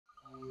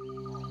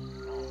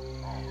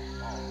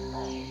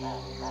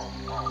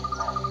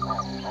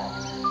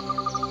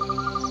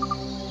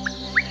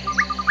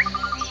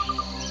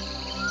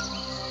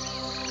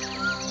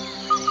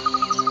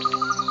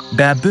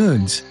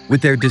Baboons,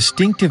 with their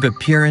distinctive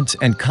appearance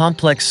and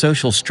complex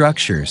social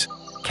structures,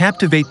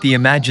 captivate the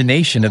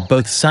imagination of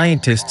both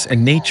scientists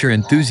and nature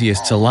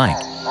enthusiasts alike.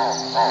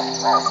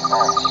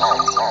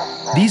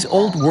 These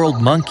old-world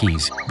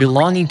monkeys,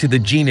 belonging to the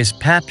genus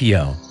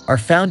Papio, are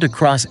found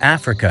across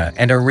Africa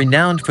and are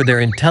renowned for their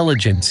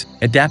intelligence,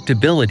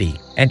 adaptability,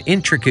 and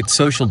intricate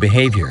social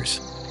behaviors.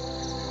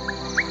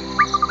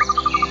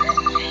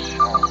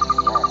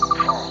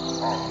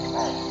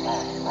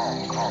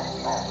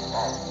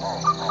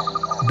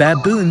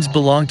 Baboons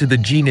belong to the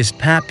genus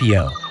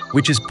Papio,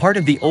 which is part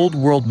of the Old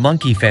World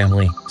monkey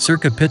family,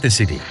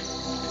 Cercopithecidae.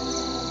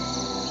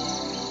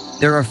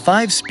 There are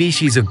 5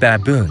 species of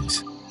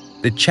baboons: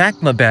 the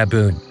Chacma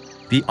baboon,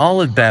 the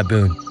olive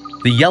baboon,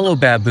 the yellow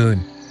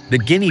baboon, the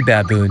Guinea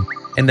baboon,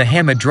 and the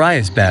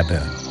Hamadryas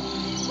baboon.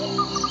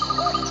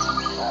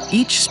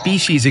 Each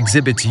species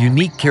exhibits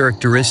unique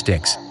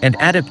characteristics and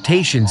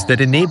adaptations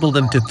that enable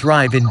them to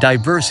thrive in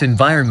diverse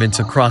environments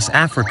across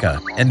Africa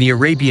and the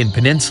Arabian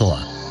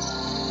Peninsula.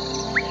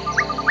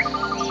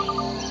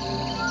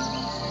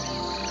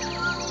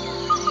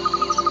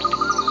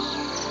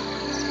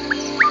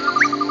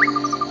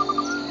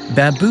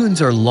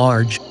 Baboons are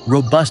large,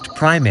 robust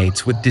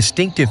primates with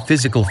distinctive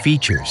physical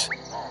features.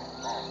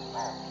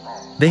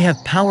 They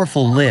have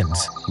powerful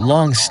limbs,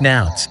 long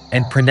snouts,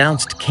 and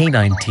pronounced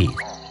canine teeth.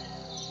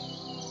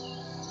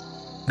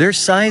 Their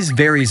size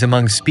varies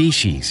among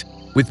species,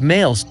 with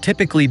males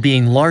typically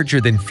being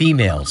larger than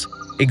females,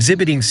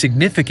 exhibiting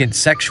significant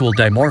sexual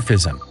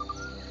dimorphism.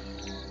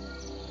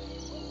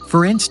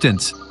 For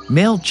instance,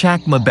 male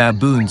Chacma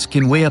baboons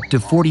can weigh up to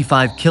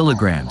 45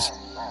 kilograms,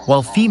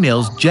 while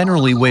females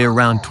generally weigh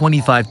around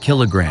 25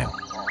 kilograms.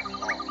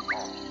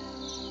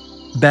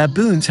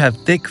 Baboons have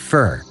thick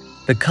fur,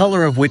 the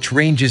color of which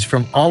ranges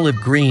from olive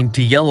green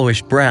to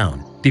yellowish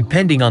brown,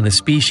 depending on the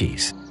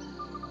species.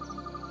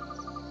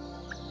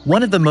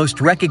 One of the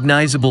most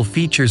recognizable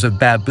features of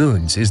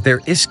baboons is their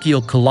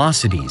ischial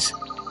callosities,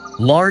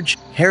 large,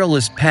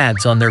 hairless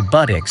pads on their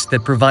buttocks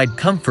that provide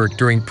comfort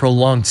during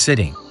prolonged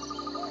sitting.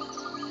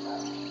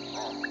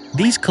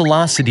 These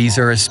callosities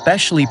are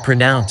especially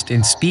pronounced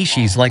in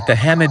species like the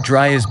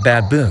Hamadryas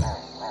baboon,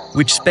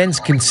 which spends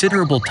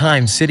considerable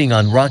time sitting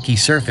on rocky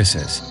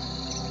surfaces.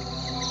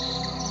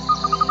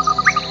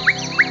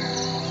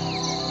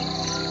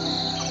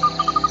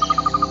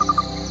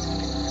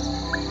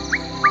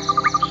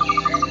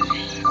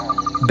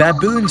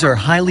 Baboons are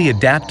highly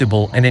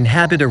adaptable and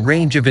inhabit a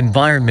range of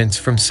environments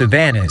from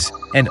savannas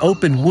and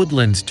open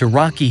woodlands to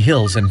rocky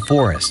hills and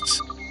forests.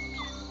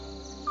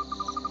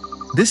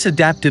 This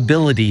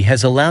adaptability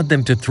has allowed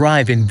them to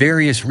thrive in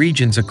various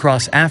regions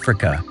across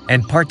Africa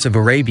and parts of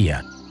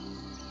Arabia.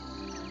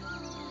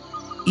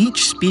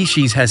 Each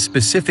species has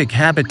specific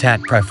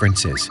habitat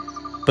preferences,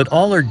 but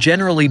all are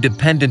generally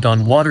dependent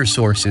on water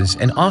sources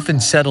and often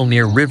settle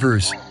near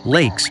rivers,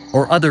 lakes,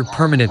 or other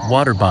permanent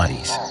water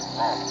bodies.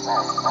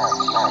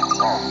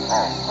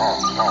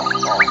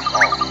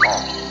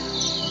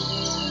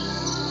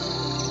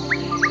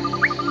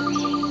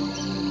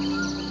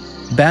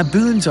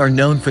 Baboons are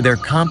known for their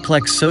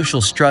complex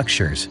social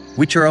structures,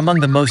 which are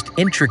among the most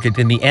intricate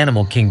in the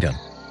animal kingdom.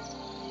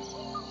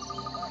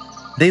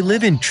 They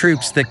live in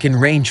troops that can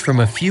range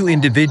from a few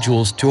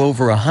individuals to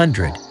over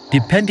 100,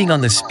 depending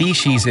on the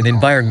species and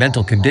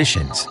environmental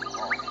conditions.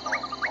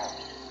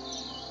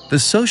 The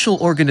social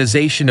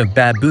organization of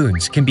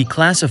baboons can be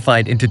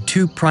classified into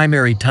 2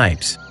 primary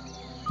types: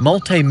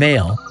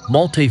 multi-male,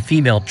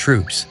 multi-female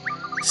troops,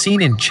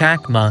 seen in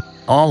Chacma,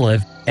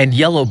 olive, and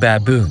yellow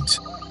baboons.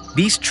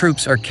 These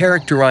troops are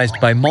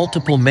characterized by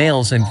multiple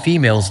males and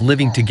females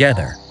living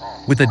together,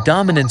 with a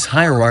dominance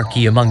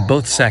hierarchy among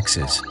both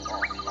sexes.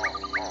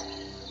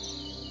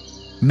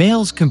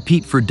 Males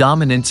compete for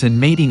dominance and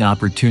mating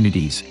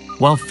opportunities,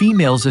 while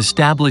females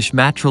establish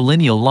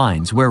matrilineal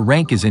lines where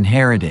rank is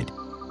inherited.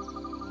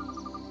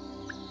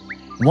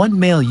 One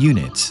male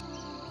units.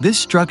 This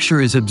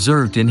structure is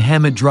observed in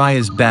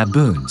Hamadryas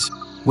baboons,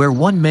 where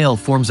one male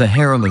forms a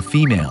harem of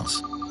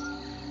females.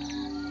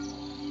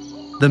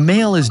 The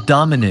male is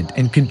dominant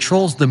and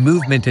controls the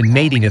movement and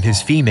mating of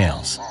his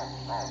females.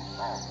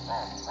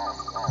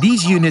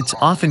 These units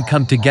often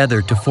come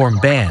together to form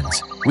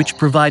bands, which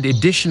provide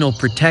additional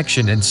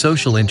protection and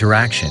social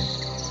interaction.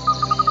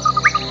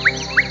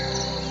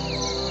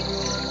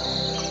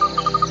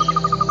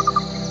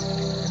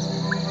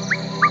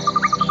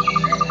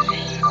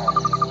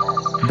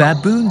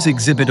 Baboons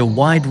exhibit a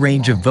wide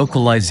range of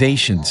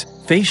vocalizations,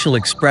 facial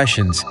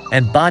expressions,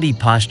 and body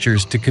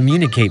postures to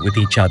communicate with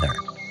each other.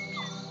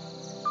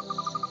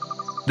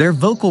 Their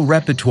vocal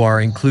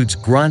repertoire includes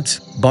grunts,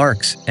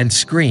 barks, and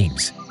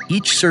screams,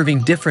 each serving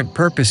different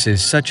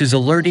purposes such as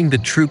alerting the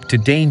troop to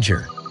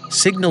danger,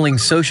 signaling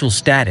social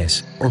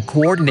status, or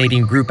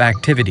coordinating group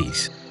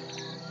activities.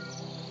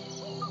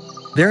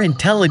 Their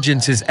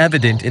intelligence is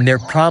evident in their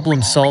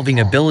problem-solving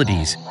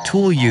abilities,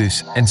 tool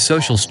use, and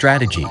social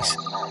strategies.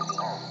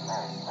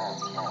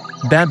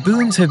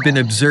 Baboons have been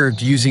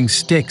observed using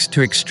sticks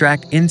to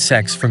extract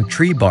insects from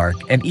tree bark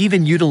and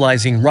even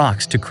utilizing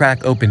rocks to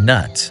crack open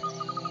nuts.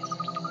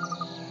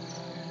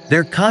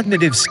 Their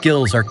cognitive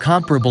skills are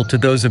comparable to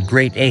those of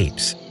great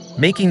apes,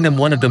 making them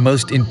one of the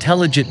most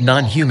intelligent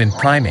non-human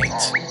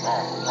primates.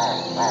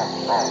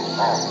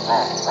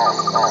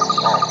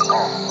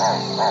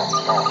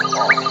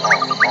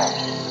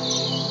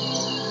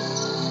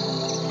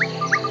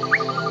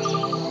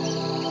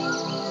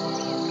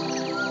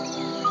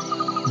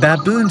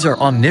 Baboons are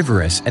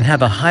omnivorous and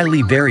have a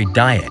highly varied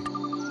diet.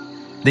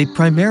 They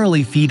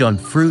primarily feed on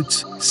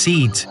fruits,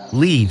 seeds,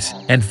 leaves,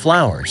 and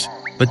flowers,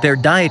 but their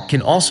diet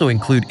can also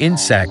include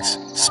insects,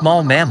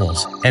 small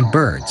mammals, and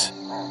birds.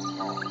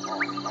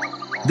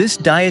 This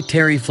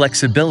dietary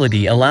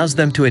flexibility allows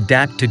them to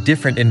adapt to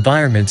different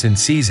environments and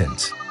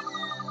seasons.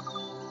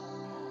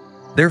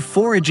 Their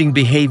foraging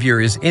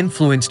behavior is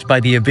influenced by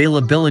the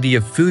availability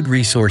of food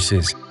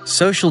resources,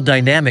 social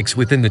dynamics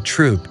within the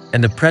troop,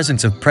 and the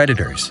presence of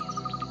predators.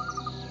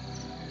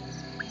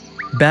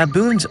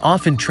 Baboons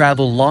often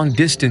travel long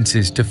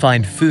distances to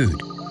find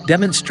food,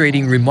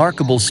 demonstrating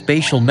remarkable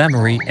spatial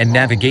memory and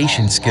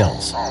navigation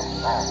skills.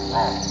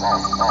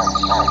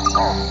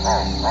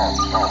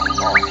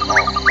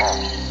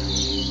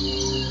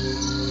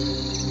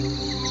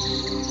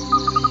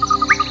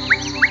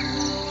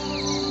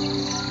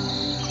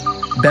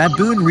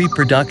 Baboon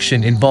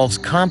reproduction involves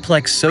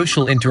complex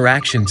social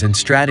interactions and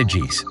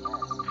strategies.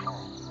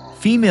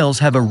 Females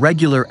have a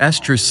regular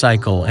estrus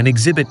cycle and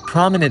exhibit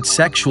prominent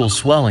sexual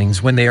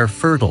swellings when they are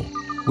fertile,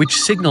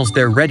 which signals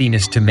their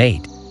readiness to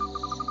mate.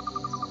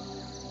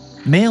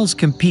 Males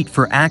compete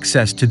for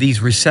access to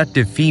these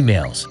receptive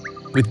females,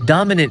 with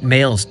dominant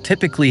males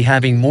typically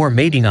having more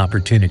mating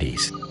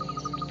opportunities.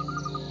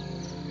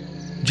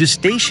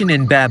 Gestation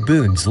in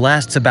baboons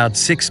lasts about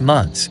 6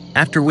 months,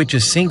 after which a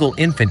single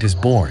infant is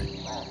born.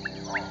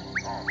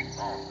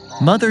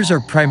 Mothers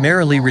are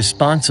primarily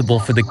responsible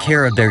for the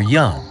care of their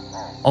young,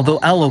 although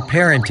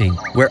alloparenting,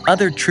 where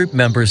other troop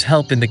members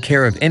help in the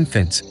care of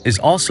infants, is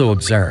also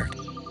observed.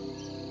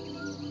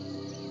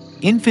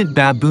 Infant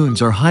baboons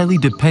are highly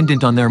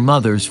dependent on their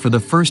mothers for the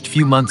first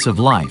few months of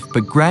life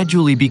but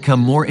gradually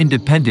become more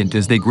independent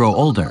as they grow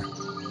older.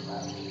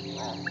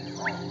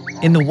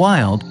 In the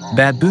wild,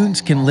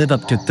 baboons can live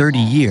up to 30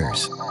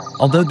 years,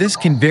 although this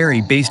can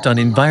vary based on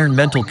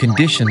environmental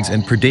conditions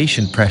and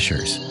predation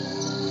pressures.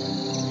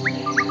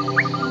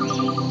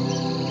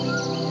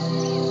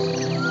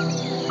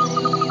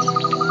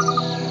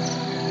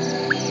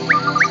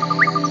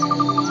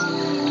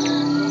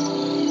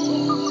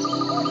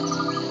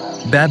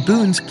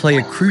 Baboons play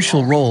a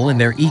crucial role in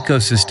their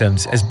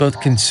ecosystems as both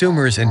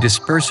consumers and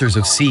dispersers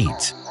of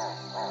seeds.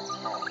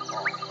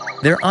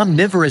 Their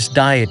omnivorous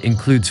diet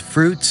includes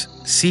fruits,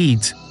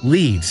 seeds,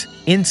 leaves,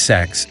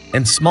 insects,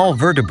 and small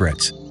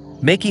vertebrates,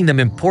 making them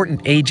important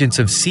agents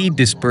of seed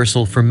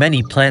dispersal for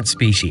many plant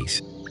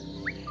species.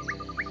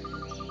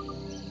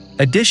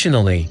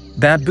 Additionally,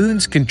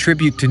 baboons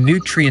contribute to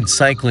nutrient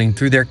cycling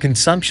through their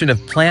consumption of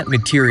plant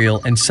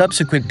material and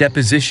subsequent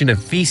deposition of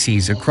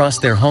feces across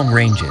their home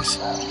ranges.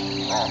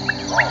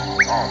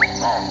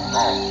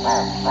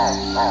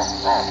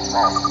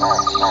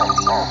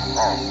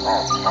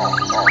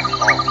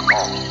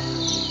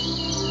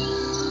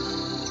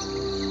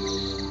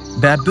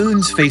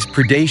 Baboons face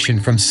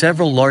predation from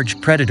several large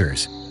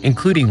predators,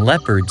 including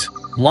leopards,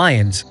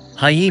 lions,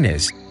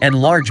 hyenas, and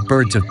large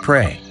birds of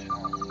prey.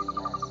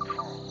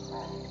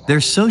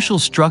 Their social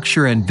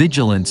structure and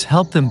vigilance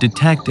help them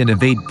detect and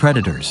evade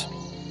predators.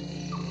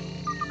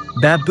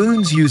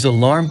 Baboons use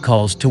alarm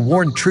calls to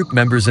warn troop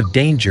members of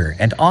danger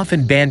and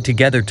often band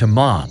together to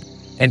mob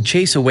and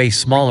chase away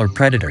smaller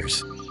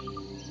predators.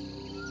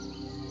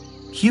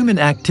 Human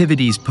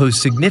activities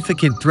pose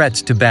significant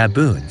threats to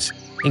baboons,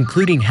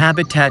 including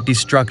habitat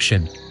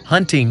destruction,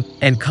 hunting,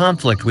 and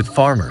conflict with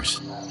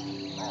farmers.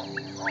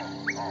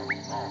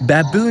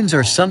 Baboons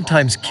are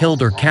sometimes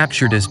killed or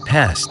captured as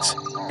pests,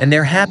 and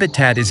their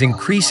habitat is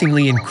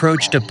increasingly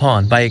encroached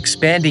upon by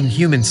expanding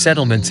human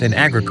settlements and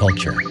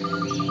agriculture.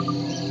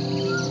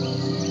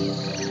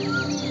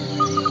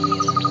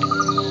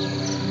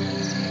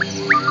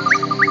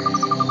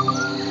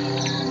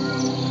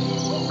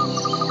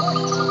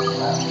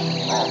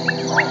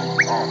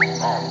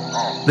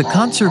 The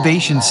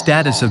conservation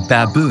status of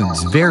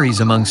baboons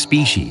varies among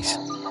species.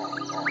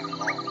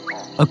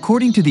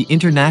 According to the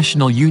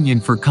International Union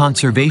for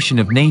Conservation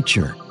of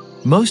Nature,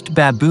 most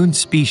baboon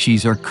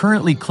species are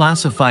currently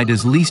classified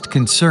as least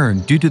concern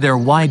due to their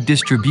wide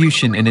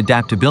distribution and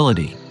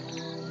adaptability.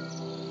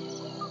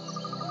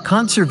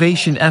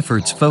 Conservation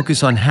efforts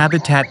focus on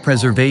habitat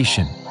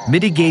preservation,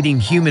 mitigating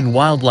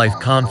human-wildlife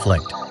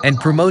conflict, and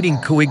promoting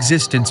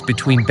coexistence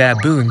between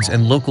baboons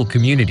and local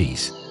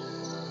communities.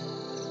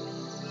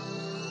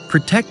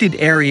 Protected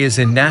areas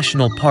and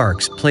national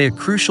parks play a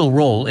crucial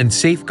role in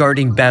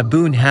safeguarding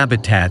baboon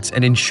habitats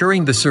and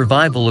ensuring the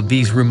survival of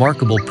these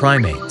remarkable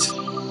primates.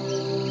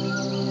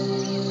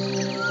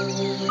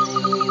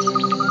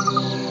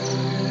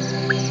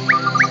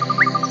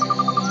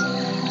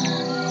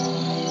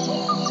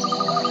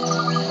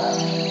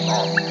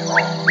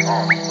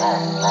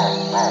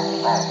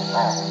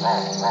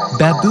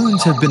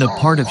 Baboons have been a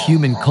part of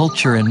human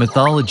culture and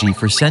mythology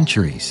for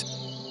centuries.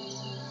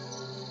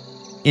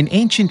 In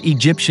ancient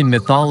Egyptian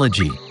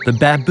mythology, the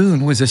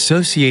baboon was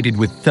associated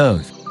with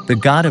Thoth, the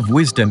god of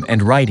wisdom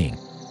and writing.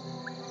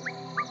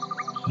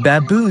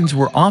 Baboons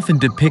were often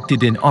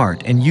depicted in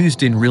art and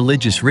used in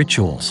religious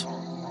rituals.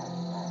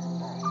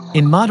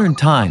 In modern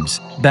times,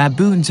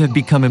 baboons have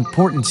become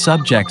important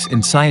subjects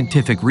in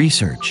scientific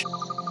research.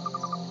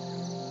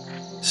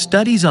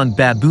 Studies on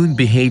baboon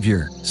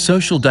behavior,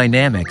 social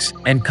dynamics,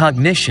 and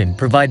cognition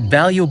provide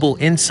valuable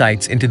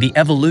insights into the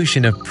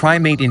evolution of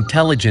primate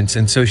intelligence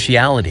and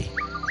sociality.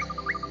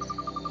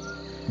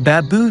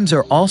 Baboons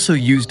are also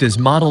used as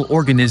model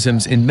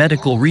organisms in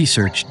medical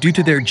research due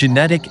to their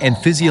genetic and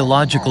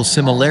physiological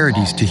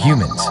similarities to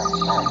humans.